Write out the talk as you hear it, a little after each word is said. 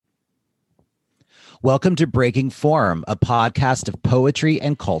Welcome to Breaking Form, a podcast of poetry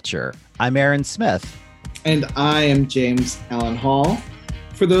and culture. I'm Aaron Smith. And I am James Allen Hall.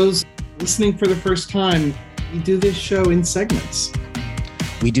 For those listening for the first time, we do this show in segments.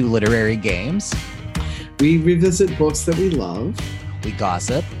 We do literary games. We revisit books that we love. We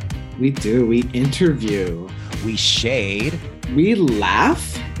gossip. We do. We interview. We shade. We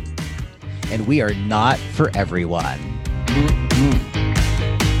laugh. And we are not for everyone. Mm-hmm.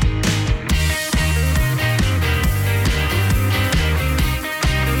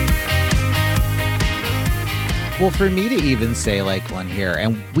 Well, for me to even say like one here,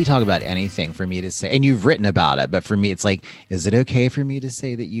 and we talk about anything for me to say, and you've written about it, but for me, it's like, is it okay for me to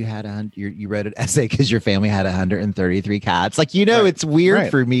say that you had you wrote an essay because your family had 133 cats? Like, right. It's weird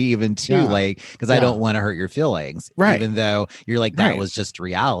for me even too, like, because I don't want to hurt your feelings, even though you're like, that was just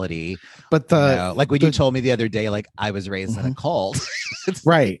reality. But like when you told me the other day, like I was raised in a cult.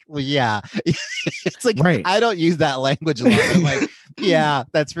 Right. Well, yeah. It's like, I don't use that language a lot. I'm like, yeah,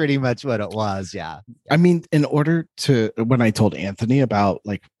 that's pretty much what it was. Yeah. I mean, in order to, when I told Anthony about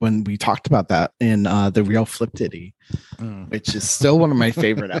like when we talked about that in The Real Flip Diddy, which is still one of my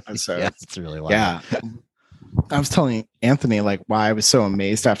favorite episodes. Yeah, it's really loud. Yeah. I was telling Anthony like why I was so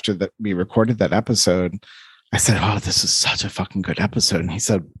amazed after that we recorded that episode. I said, "Oh, this is such a fucking good episode." And he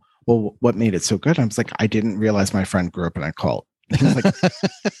said, "Well, what made it so good?" I was like, "I didn't realize my friend grew up in a cult."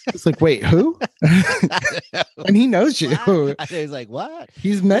 It's like, wait, who? And he knows you. He's like, what?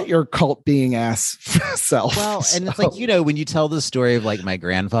 He's met your cult being ass self. Well, and it's like, when you tell the story of like my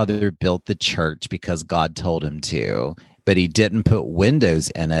grandfather built the church because God told him to, but he didn't put windows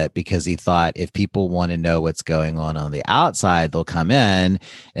in it because he thought if people want to know what's going on the outside, they'll come in.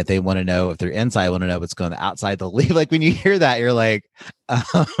 If they want to know, if they're inside, want to know what's going on the outside, they'll leave. Like when you hear that, you're like,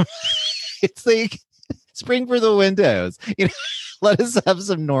 it's like, spring for the windows, let us have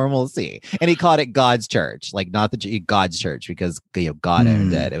some normalcy. And he called it God's church, like not God's church because God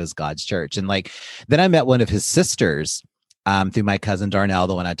owned it. It was God's church. And like, then I met one of his sisters through my cousin Darnell,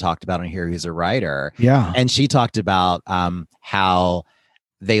 the one I talked about on here, who's a writer. Yeah. And she talked about how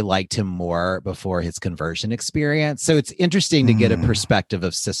they liked him more before his conversion experience. So it's interesting to get a perspective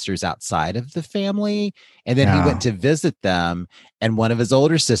of sisters outside of the family. And then he went to visit them. And one of his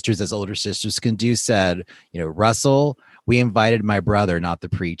older sisters, as older sisters can do, said, Russell, we invited my brother, not the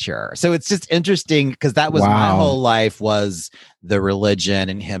preacher. So it's just interesting because that was my whole life was the religion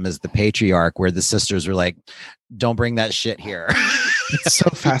and him as the patriarch, where the sisters were like, don't bring that shit here. It's so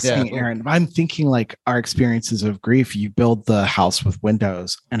fascinating, Aaron. I'm thinking like our experiences of grief, you build the house with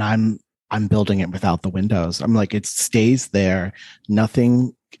windows and I'm building it without the windows. I'm like, it stays there.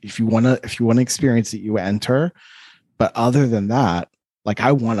 Nothing. If you want to experience it, you enter. But other than that, like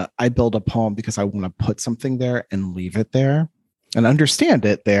I build a poem because I want to put something there and leave it there and understand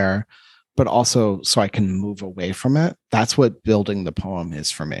it there, but also so I can move away from it. That's what building the poem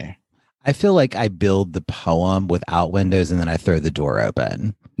is for me. I feel like I build the poem without windows and then I throw the door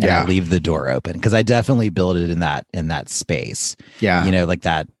open. I leave the door open because I definitely build it in that space. Yeah. Like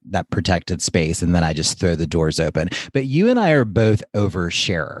that protected space. And then I just throw the doors open. But you and I are both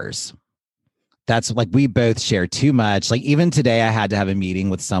oversharers. That's like we both share too much. Like even today, I had to have a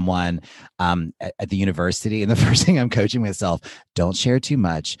meeting with someone at the university. And the first thing I'm coaching myself, don't share too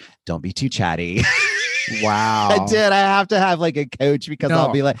much. Don't be too chatty. Wow. I did. I have to have like a coach because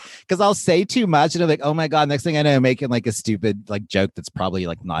I'll be like, because I'll say too much and I'm like, oh my God, next thing I know, I'm making like a stupid like joke that's probably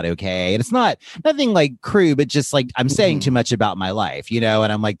like not okay. And it's nothing like crude, but just like I'm saying too much about my life, and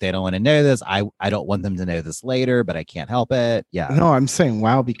I'm like, they don't want to know this. I don't want them to know this later, but I can't help it. Yeah. No, I'm saying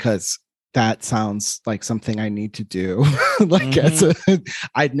wow, because that sounds like something I need to do. Like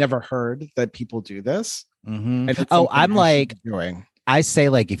I'd never heard that people do this. I'm like doing. I say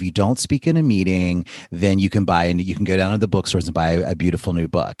like if you don't speak in a meeting, then you can go down to the bookstores and buy a beautiful new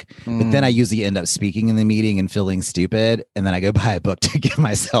book. But then I usually end up speaking in the meeting and feeling stupid, and then I go buy a book to give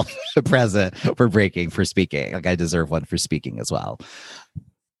myself a present for speaking. Like I deserve one for speaking as well.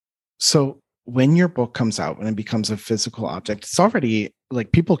 So when your book comes out, when it becomes a physical object, it's already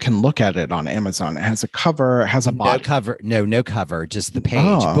like people can look at it on Amazon. It has a cover, it has a body. No cover, just the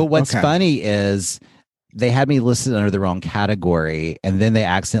page. But what's funny is they had me listed under the wrong category, and then they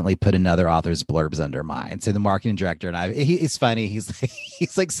accidentally put another author's blurbs under mine. So the marketing director and he's funny.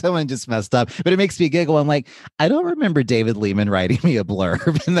 He's like, someone just messed up, but it makes me giggle. I'm like, I don't remember David Lehman writing me a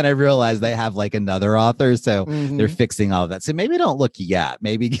blurb. And then I realized they have like another author. So they're fixing all of that. So maybe don't look yet.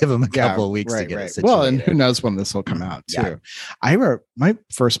 Maybe give them a couple of weeks to get it situated. Well, and who knows when this will come out too. Yeah. My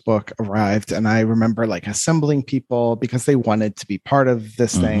first book arrived and I remember like assembling people because they wanted to be part of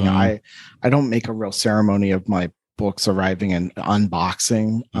this thing. I don't make a real ceremony of my books arriving and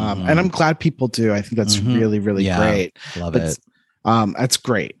unboxing. And I'm glad people do. I think that's really, really great. Love it. That's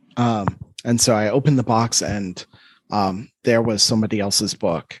great. And so I opened the box and there was somebody else's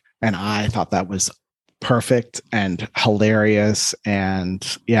book. And I thought that was perfect and hilarious.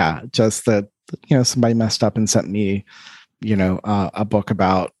 And yeah, just that, somebody messed up and sent me, a book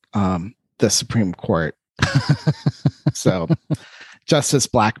about the Supreme Court. So Justice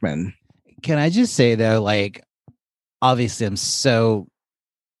Blackmun. Can I just say though, like, obviously I'm so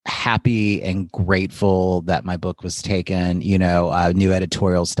happy and grateful that my book was taken. New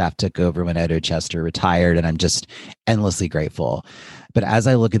editorial staff took over when Edo Chester retired, and I'm just endlessly grateful. But as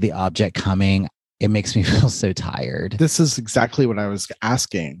I look at the object coming, it makes me feel so tired. This is exactly what I was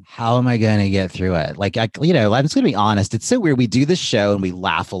asking. How am I going to get through it? Like, I'm just going to be honest. It's so weird. We do this show and we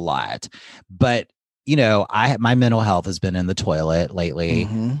laugh a lot, but my mental health has been in the toilet lately.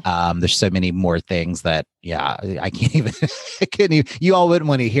 There's so many more things that, I can't even, you all wouldn't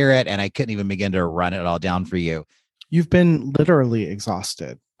want to hear it. And I couldn't even begin to run it all down for you. You've been literally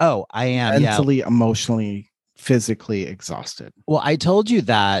exhausted. Oh, I am. Mentally, emotionally, physically exhausted. Well, I told you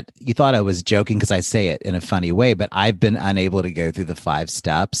that you thought I was joking because I say it in a funny way, but I've been unable to go through the 5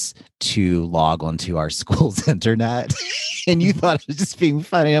 steps to log onto our school's internet. And you thought it was just being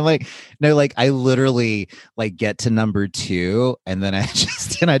funny. I'm like, no, like I literally get to number 2 and then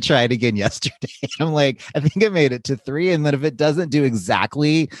I tried again yesterday. I'm like, I think I made it to 3. And then if it doesn't do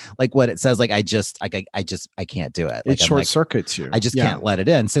exactly like what it says, like I can't do it. Like, it short circuits you. I just can't let it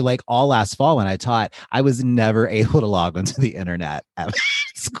in. So like all last fall when I taught, I was never able to log onto the internet at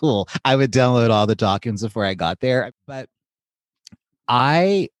school. I would download all the documents before I got there. But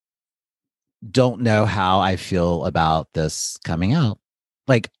I don't know how I feel about this coming out.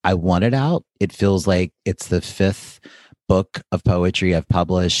 Like I want it out. It feels like it's the 5th book of poetry I've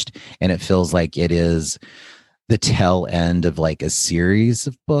published, and it feels like it is the tail end of like a series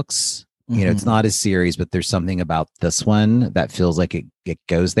of books. It's not a series, but there's something about this one that feels like it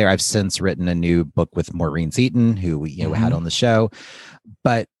goes there. I've since written a new book with Maureen Seaton, who we had on the show.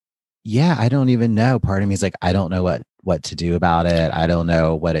 But yeah, I don't even know. Part of me is like, I don't know what to do about it. I don't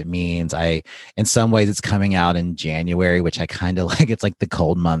know what it means. In some ways it's coming out in January, which I kind of like. It's like the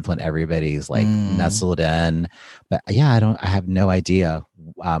cold month when everybody's like nestled in. But yeah, I have no idea.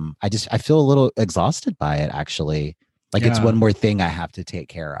 I feel a little exhausted by it, actually. Like it's one more thing I have to take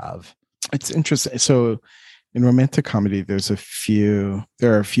care of. It's interesting. So in romantic comedy, there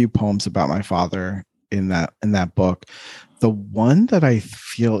are a few poems about my father in that book. The one that I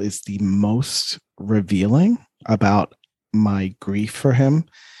feel is the most revealing about my grief for him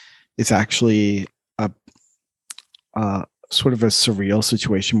is actually a sort of a surreal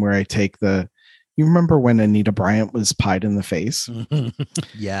situation where I take you remember when Anita Bryant was pied in the face?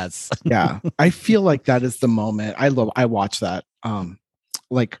 Yes. Yeah. I feel like that is the moment. I watch that.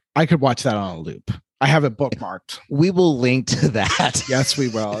 Like I could watch that on a loop. I have it bookmarked. We will link to that. Yes, we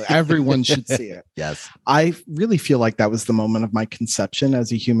will. Everyone should see it. Yes. I really feel like that was the moment of my conception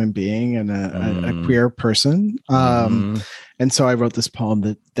as a human being and a queer person. And so I wrote this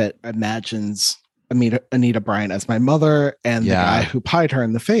poem that imagines Anita Bryant as my mother and the guy who pied her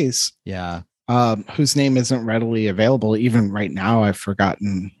in the face. Yeah. Whose name isn't readily available. Even right now, I've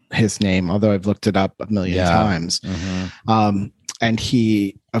forgotten his name, although I've looked it up a million times. And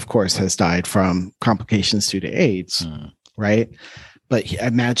he, of course, has died from complications due to AIDS, right? But he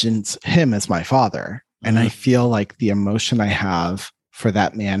imagines him as my father. And I feel like the emotion I have for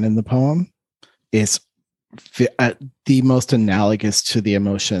that man in the poem is the most analogous to the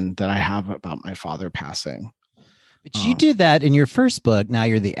emotion that I have about my father passing. But you do that in your first book. Now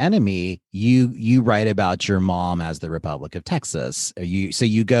You're the Enemy. You write about your mom as the Republic of Texas. So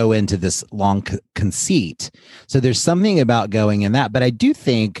you go into this long conceit. So there's something about going in that. But I do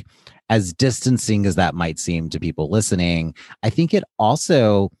think, as distancing as that might seem to people listening, I think it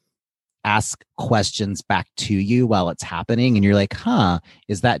also asks questions back to you while it's happening. And you're like,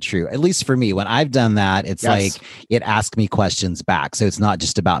 is that true? At least for me, when I've done that, it's like it asks me questions back. So it's not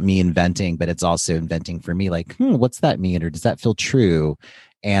just about me inventing, but it's also inventing for me, like, what's that mean? Or does that feel true?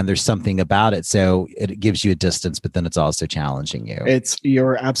 And there's something about it. So it gives you a distance, but then it's also challenging you.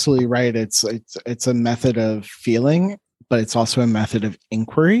 You're absolutely right. It's a method of feeling, but it's also a method of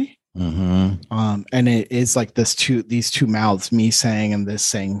inquiry. And it is like these two mouths, me saying and this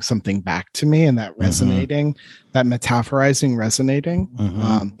saying something back to me, and that resonating, that metaphorizing resonating,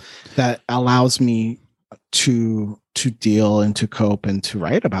 that allows me to deal and to cope and to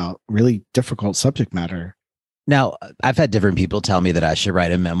write about really difficult subject matter. Now, I've had different people tell me that I should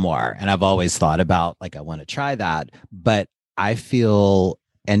write a memoir, and I've always thought about, like, I want to try that, but I feel,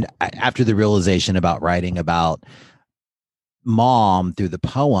 and after the realization about writing about mom through the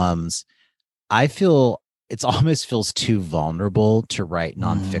poems, I feel it's almost feels too vulnerable to write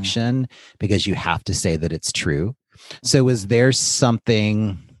nonfiction because you have to say that it's true. So is there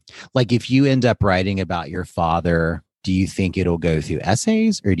something like if you end up writing about your father, do you think it'll go through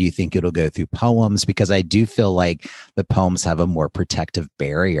essays or do you think it'll go through poems? Because I do feel like the poems have a more protective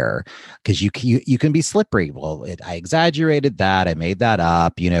barrier because you can be slippery. Well, I exaggerated that. I made that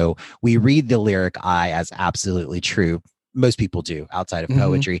up. You know, we read the lyric I as absolutely true. Most people do outside of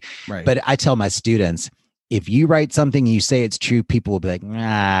poetry. Right. But I tell my students, if you write something and you say it's true, people will be like,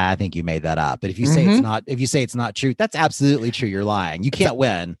 nah, I think you made that up. But if you say it's not, if you say it's not true, that's absolutely true. You're lying. You can't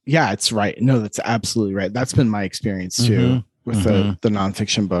win. Yeah, it's right. No, that's absolutely right. That's been my experience too with the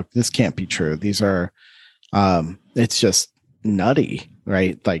nonfiction book. This can't be true. These are, it's just nutty,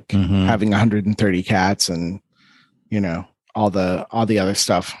 right? Like having 130 cats and, you know, all the other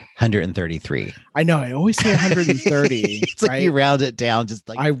stuff. 133. I know. I always say 130. It's like you round it down, just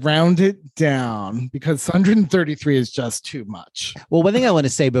like I round it down because 133 is just too much. Well, one thing I want to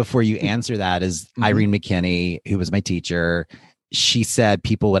say before you answer that is Irene McKinney, who was my teacher, she said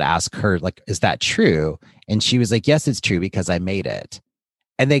people would ask her, like, is that true? And she was like, yes, it's true because I made it.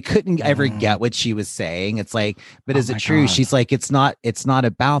 And they couldn't ever get what she was saying. It's like, but is it true? God. She's like, it's not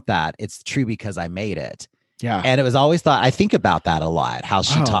about that. It's true because I made it. Yeah. And it was always thought, I think about that a lot, how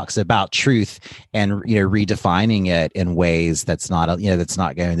she talks about truth and, you know, redefining it in ways that's not, that's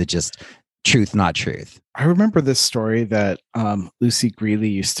not going to just truth, not truth. I remember this story that Lucy Greeley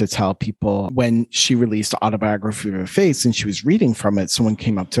used to tell people when she released Autobiography of a Face and she was reading from it. Someone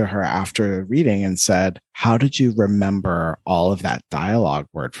came up to her after reading and said, how did you remember all of that dialogue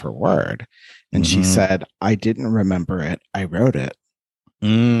word for word? And she said, I didn't remember it. I wrote it.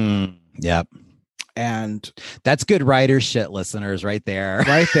 Yep. And that's good writer shit, listeners, right there.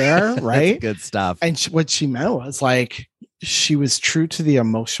 Right? That's good stuff. And what she meant was like she was true to the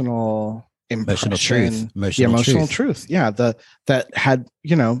emotional truth. Emotional truth. Yeah. That had,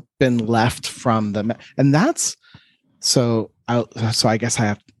 been left from the, and that's so I guess I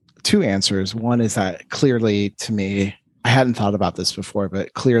have two answers. One is that clearly to me, I hadn't thought about this before,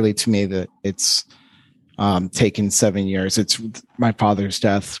 but clearly to me that it's taken 7 years. It's my father's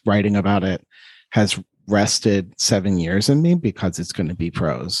death, writing about it has rested 7 years in me because it's going to be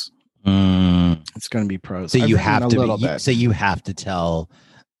prose. It's going to be prose. So you have to so you have to tell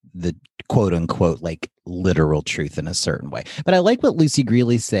the quote unquote like literal truth in a certain way. But I like what Lucy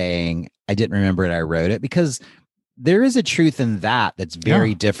Greeley's saying. I didn't remember it. I wrote it because there is a truth in that's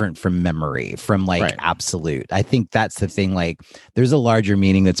very different from memory, from like absolute. I think that's the thing. Like there's a larger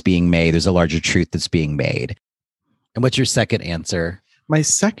meaning that's being made. There's a larger truth that's being made. And what's your second answer? My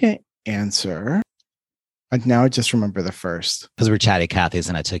second answer. Now I just remember the first. Because we're chatty Cathy's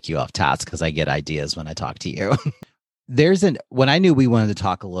and I took you off task because I get ideas when I talk to you. When I knew we wanted to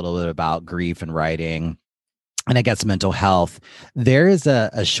talk a little bit about grief and writing, and I guess mental health, there is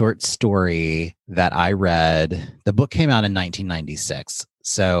a short story that I read. The book came out in 1996.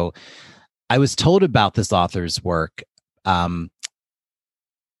 So I was told about this author's work,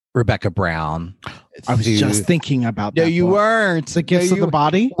 Rebecca Brown. I was just thinking about that. No, you weren't. The Gifts of the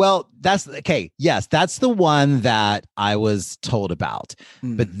Body? Well, that's okay. Yes, that's the one that I was told about.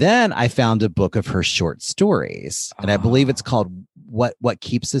 But then I found a book of her short stories, and I believe it's called What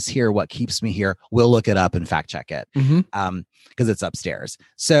Keeps Us Here, What Keeps Me Here. We'll look it up and fact check it because it's upstairs.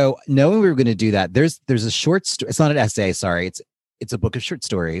 So knowing we were going to do that, there's a short story. It's not an essay. Sorry. It's a book of short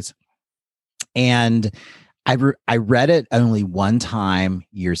stories. And I read it only one time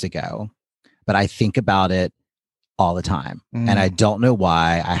years ago, but I think about it all the time. And I don't know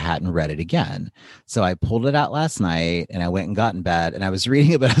why I hadn't read it again. So I pulled it out last night and I went and got in bed and I was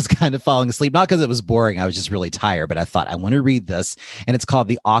reading it, but I was kind of falling asleep, not because it was boring. I was just really tired, but I thought I want to read this. And it's called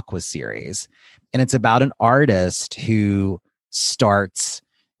the Aqua series. And it's about an artist who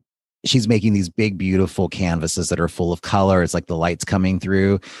she's making these big, beautiful canvases that are full of color. It's like the light's coming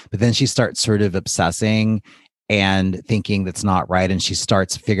through, but then she starts sort of obsessing and thinking that's not right. And she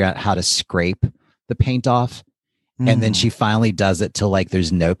starts figuring out how to scrape the paint off. And then she finally does it till like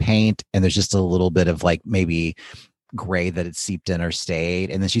there's no paint and there's just a little bit of like maybe gray that it seeped in or stayed.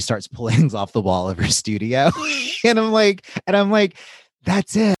 And then she starts pulling things off the wall of her studio. and I'm like,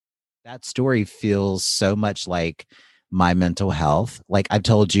 that's it. That story feels so much like my mental health. Like I've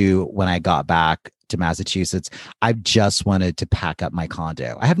told you, when I got back to Massachusetts, I just wanted to pack up my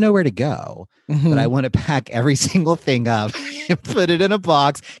condo. I have nowhere to go, but I want to pack every single thing up and put it in a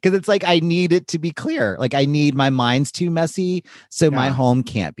box because it's like I need it to be clear. Like I need my mind's too messy, so my home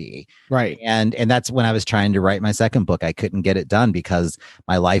can't be. Right. And that's when I was trying to write my second book. I couldn't get it done because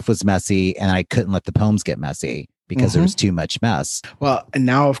my life was messy and I couldn't let the poems get messy because there was too much mess. Well, and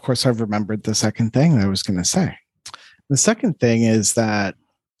now, of course, I've remembered the second thing I was going to say. The second thing is that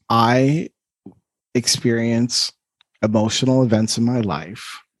I experience emotional events in my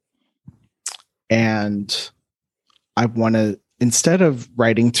life, and I want to, instead of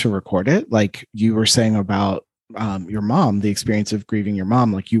writing to record it, like you were saying about your mom, the experience of grieving your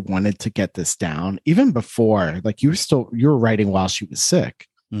mom, like you wanted to get this down even before, like you were writing while she was sick.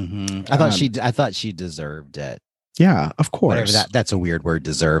 I thought she deserved it. Yeah, of course. Whatever that's a weird word,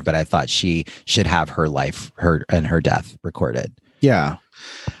 deserve, but I thought she should have her life, her death recorded. Yeah.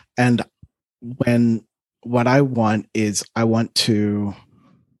 And what I want is I want to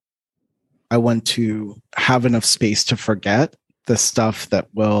have enough space to forget the stuff that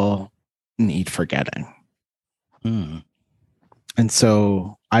will need forgetting. And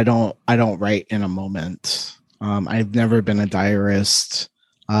so I don't write in a moment. I've never been a diarist.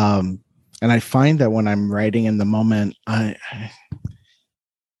 And I find that when I'm writing in the moment,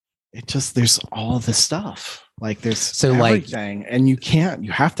 there's all the stuff. Like there's everything, and you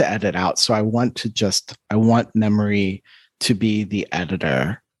have to edit out. So I want memory to be the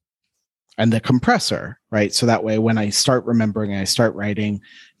editor and the compressor, right? So that way, when I start remembering and I start writing,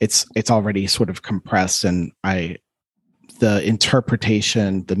 it's already sort of compressed, and the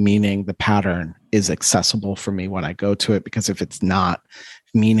interpretation, the meaning, the pattern is accessible for me when I go to it. Because if it's not,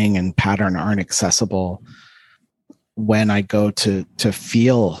 meaning and pattern aren't accessible when I go to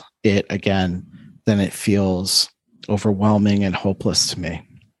feel it again, then it feels overwhelming and hopeless to me.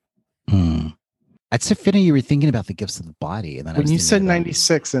 It's so fitting you were thinking about the gifts of the body, and then when you said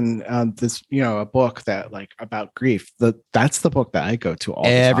 96 and this, a book that like about grief, that's the book that I go to all the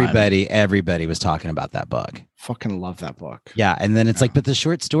time. Everybody was talking about that book. Fucking love that book. Yeah, and then it's like, but the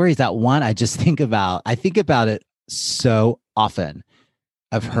short stories, that one, I think about it so often.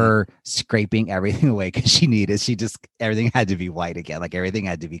 Of her scraping everything away because everything had to be white again. Like everything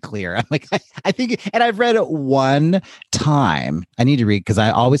had to be clear. I'm like, I think, and I've read it one time. I need to read because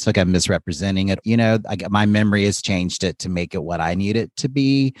I always feel like I'm misrepresenting it. My memory has changed it to make it what I need it to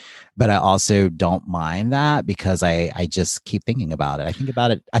be. But I also don't mind that because I just keep thinking about it. I think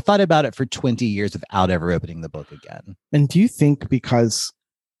about it. I thought about it for 20 years without ever opening the book again. And do you think because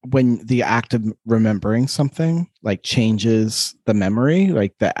when the act of remembering something like changes the memory,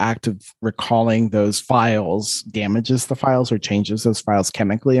 like the act of recalling those files damages the files or changes those files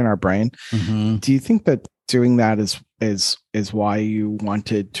chemically in our brain? Do you think that doing that is why you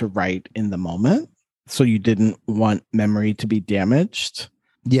wanted to write in the moment, so you didn't want memory to be damaged?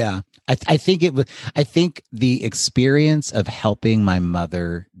 Yeah, I think it was. I think the experience of helping my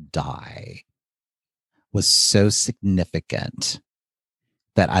mother die was so significant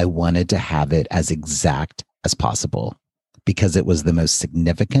that I wanted to have it as exact as possible, because it was the most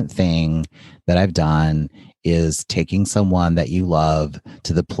significant thing that I've done, is taking someone that you love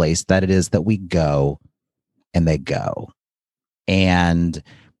to the place that it is that we go, and they go. And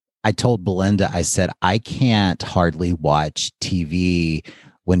I told Belinda, I said, I can't hardly watch TV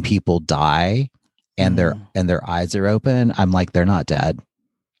when people die and their eyes are open. I'm like, they're not dead.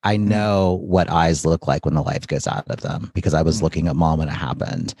 I know what eyes look like when the life goes out of them, because I was looking at Mom when it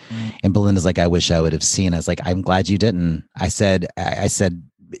happened. And Belinda's like, I wish I would have seen. I was like, I'm glad you didn't. I said,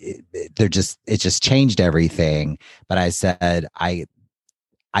 it just changed everything. But I said, I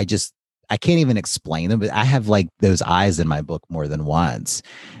can't even explain them, but I have like those eyes in my book more than once.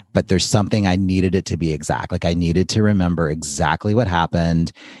 But there's something I needed it to be exact. Like I needed to remember exactly what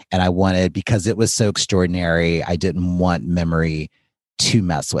happened. And I wanted, because it was so extraordinary, I didn't want memory to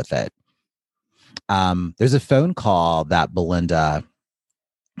mess with it. There's a phone call that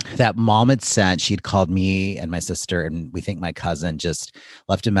Mom had sent. She'd called me and my sister, and we think my cousin just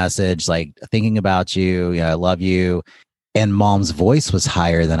left a message like, thinking about you, I love you. And Mom's voice was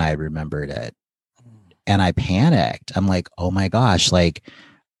higher than I remembered it. And I panicked. I'm like, oh my gosh, like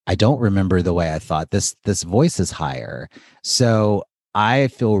I don't remember the way I thought. This voice is higher. So I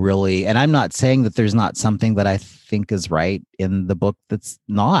feel really, and I'm not saying that there's not something that I think is right in the book that's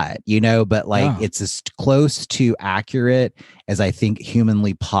not, but like it's as close to accurate as I think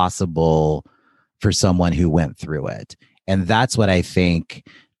humanly possible for someone who went through it. And that's what I think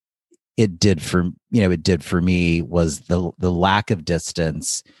it did for me, was the lack of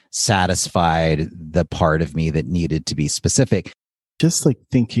distance satisfied the part of me that needed to be specific. Just like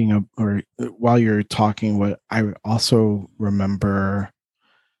thinking of, or while you're talking, what I also remember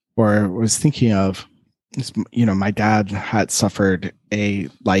or was thinking of is, my dad had suffered a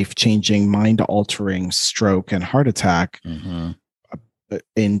life-changing, mind-altering stroke and heart attack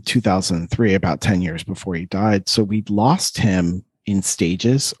in 2003, about 10 years before he died. So we'd lost him in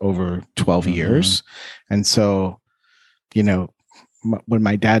stages over 12 years. And so you know, when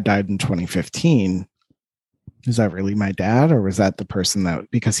my dad died in 2015, is that really my dad, or was that the person that,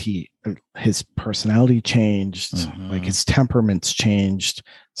 because his personality changed, like his temperaments changed.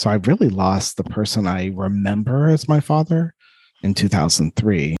 So I really lost the person I remember as my father in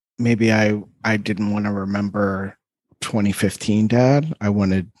 2003. Maybe I didn't want to remember 2015 dad. I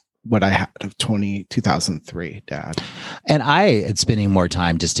wanted what I had of 2003 dad. And I had spending more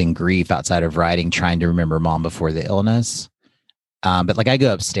time just in grief outside of writing, trying to remember mom before the illness. But like I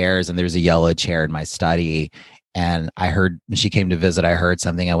go upstairs and there's a yellow chair in my study, and I heard when she came to visit, I heard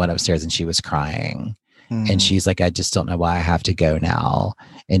something. I went upstairs and she was crying, and she's like, "I just don't know why I have to go now."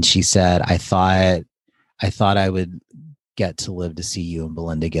 And she said, I thought I would get to live to see you and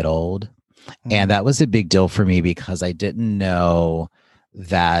Belinda get old." And that was a big deal for me because I didn't know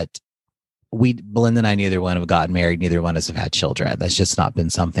that Belinda and I, neither one have gotten married. Neither one of us have had children. That's just not been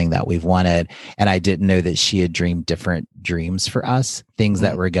something that we've wanted. And I didn't know that she had dreamed different dreams for us, things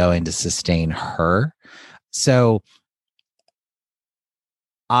that were going to sustain her. So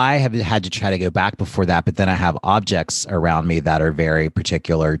I have had to try to go back before that, but then I have objects around me that are very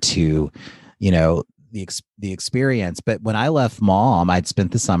particular to, the experience. But when I left mom, I'd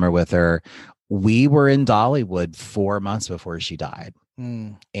spent the summer with her. We were in Dollywood 4 months before she died.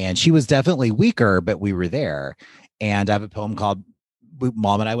 And she was definitely weaker, but we were there. And I have a poem called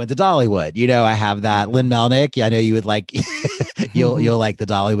Mom and I Went to Dollywood. I have that. Lynn Melnick. I know you would like, you'll like the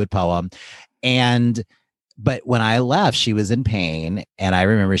Dollywood poem. But when I left, she was in pain. And I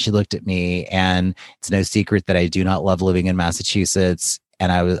remember she looked at me, and it's no secret that I do not love living in Massachusetts.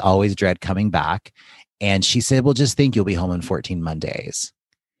 And I was always dread coming back. And she said, "Well, just think you'll be home in 14 Mondays."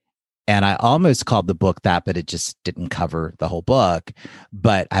 And I almost called the book that, but it just didn't cover the whole book.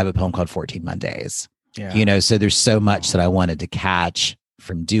 But I have a poem called 14 Mondays. Yeah. So there's so much that I wanted to catch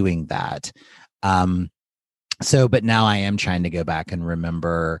from doing that. But now I am trying to go back and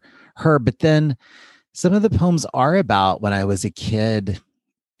remember her. But then some of the poems are about when I was a kid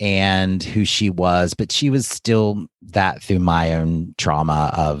and who she was, but she was still that through my own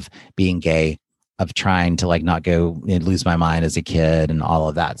trauma of being gay, of trying to like not go and lose my mind as a kid and all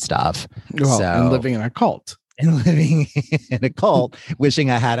of that stuff. Well, and living in a cult. And living in a cult,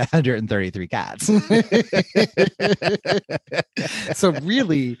 wishing I had 133 cats. So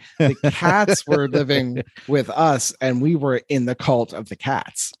really, the cats were living with us, and we were in the cult of the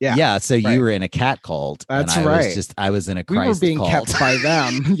cats. Yeah. Yeah. So you were in a cat cult. That's and right. I was in a Christ We were being cult. kept by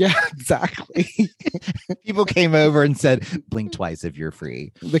them. Yeah, exactly. People came over and said, "Blink twice if you're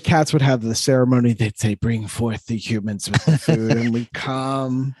free." The cats would have the ceremony. They'd say, "Bring forth the humans with the food," and we'd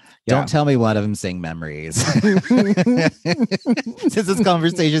come. Yeah. Don't tell me one of them sang Memories. Since this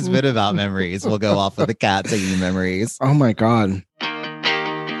conversation's been about memories, we'll go off of the cat singing Memories. Oh my God.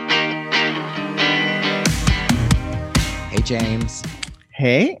 Hey, James.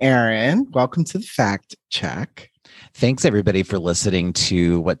 Hey, Aaron. Welcome to the Fact Check. Thanks, everybody, for listening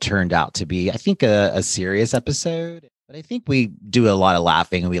to what turned out to be, I think, a serious episode. But I think we do a lot of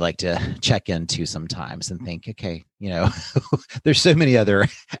laughing, and we like to check into sometimes and think, okay, there's so many other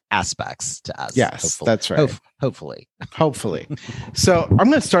aspects to us. Yes, hopefully. That's right. Hopefully. So I'm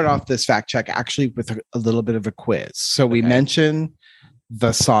going to start off this fact check actually with a little bit of a quiz. So we mentioned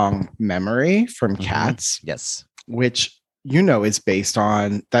the song Memory from Cats. Yes. Which, is based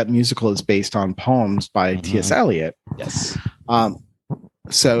on, that musical is based on poems by T.S. Eliot. Yes.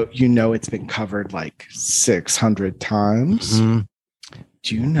 So, it's been covered like 600 times. Do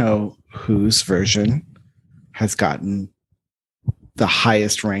you know whose version has gotten the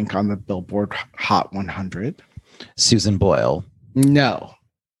highest rank on the Billboard Hot 100? Susan Boyle. No.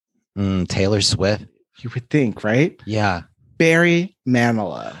 Taylor Swift. You would think, right? Yeah. Barry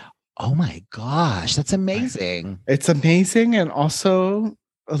Manilow. Oh my gosh, that's amazing. It's amazing and also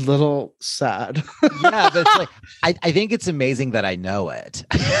a little sad. Yeah, but it's like I think it's amazing that I know it.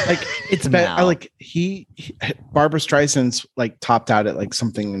 Like it's bad. Like he Barbara Streisand's like topped out at like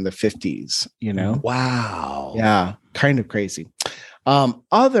something in the 50s, Wow. Yeah, kind of crazy.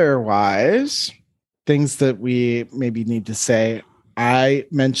 Otherwise, things that we maybe need to say. I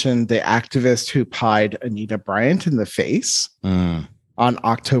mentioned the activist who pied Anita Bryant in the face. On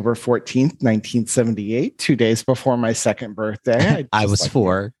October 14th, 1978, 2 days before my second birthday. I was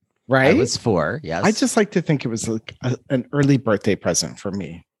 4. Right? I was 4, yes. I just like to think it was like an early birthday present for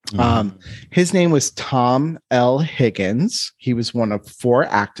me. His name was Tom L. Higgins. He was one of 4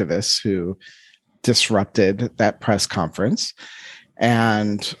 activists who disrupted that press conference.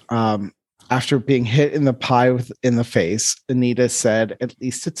 And after being hit in the pie in the face, Anita said, "At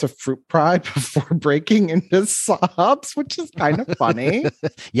least it's a fruit pie," before breaking into sobs, which is kind of funny.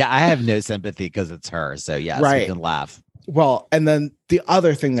 Yeah, I have no sympathy because it's her. So yes, right. You can laugh. Well, and then the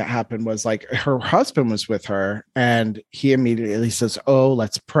other thing that happened was like her husband was with her and he immediately says, "Oh,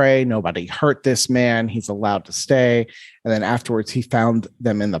 let's pray. Nobody hurt this man. He's allowed to stay." And then afterwards he found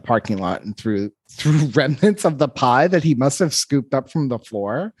them in the parking lot and threw remnants of the pie that he must have scooped up from the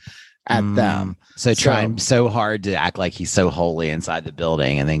floor at them. So trying so hard to act like he's so holy inside the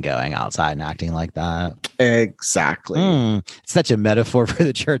building and then going outside and acting like that. Exactly. Such a metaphor for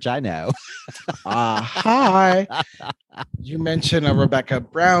the church I know. Hi. You mentioned a Rebecca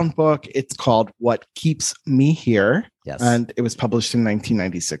Brown book. It's called What Keeps Me Here. Yes. And it was published in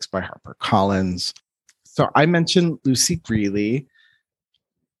 1996 by HarperCollins. So I mentioned Lucy Greeley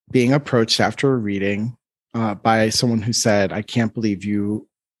being approached after a reading by someone who said, "I can't believe you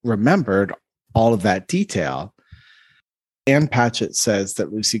remembered all of that detail." Ann Patchett says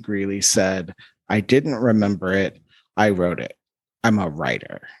that Lucy Greeley said, "I didn't remember it. I wrote it. I'm a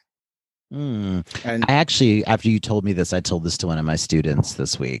writer." And I actually, after you told me this, I told this to one of my students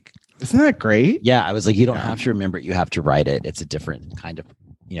this week. Isn't that great? Yeah, I was like, you don't have to remember it. You have to write it. It's a different kind of,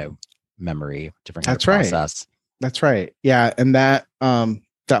 memory, different kind of process. That's right. Yeah. And that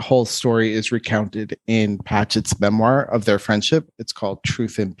whole story is recounted in Patchett's memoir of their friendship. It's called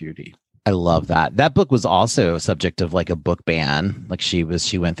Truth and Beauty. I love that. That book was also a subject of like a book ban. Like she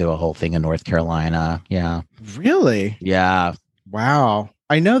went through a whole thing in North Carolina. Yeah. Really? Yeah. Wow.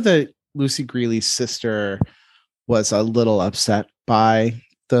 I know that Lucy Greeley's sister was a little upset by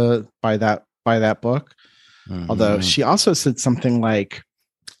that book. Although she also said something like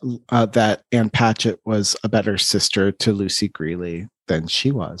that Ann Patchett was a better sister to Lucy Greeley than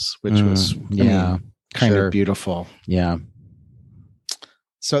she was, which was kind of beautiful. Yeah.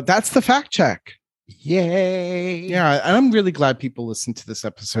 So that's the fact check. Yay. Yeah. And I'm really glad people listen to this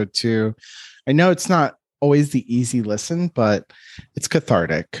episode too. I know it's not always the easy listen, but it's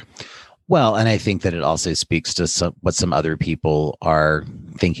cathartic. Well, and I think that it also speaks to what some other people are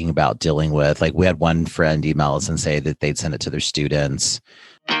thinking about dealing with. Like we had one friend email us and say that they'd send it to their students.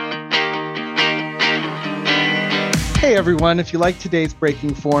 Hey, everyone. If you like today's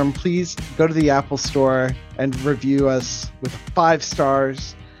Breaking Form, please go to the Apple Store and review us with 5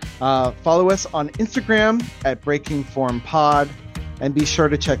 stars. Follow us on Instagram at Breaking Form Pod, and be sure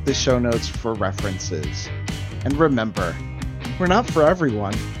to check the show notes for references. And remember, we're not for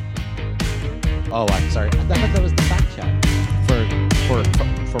everyone. Oh, I'm sorry. I thought that was the fact check for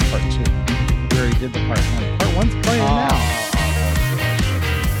part 2. We already did the part 1. Part 1's playing now.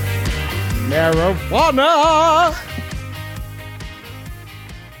 Marijuana.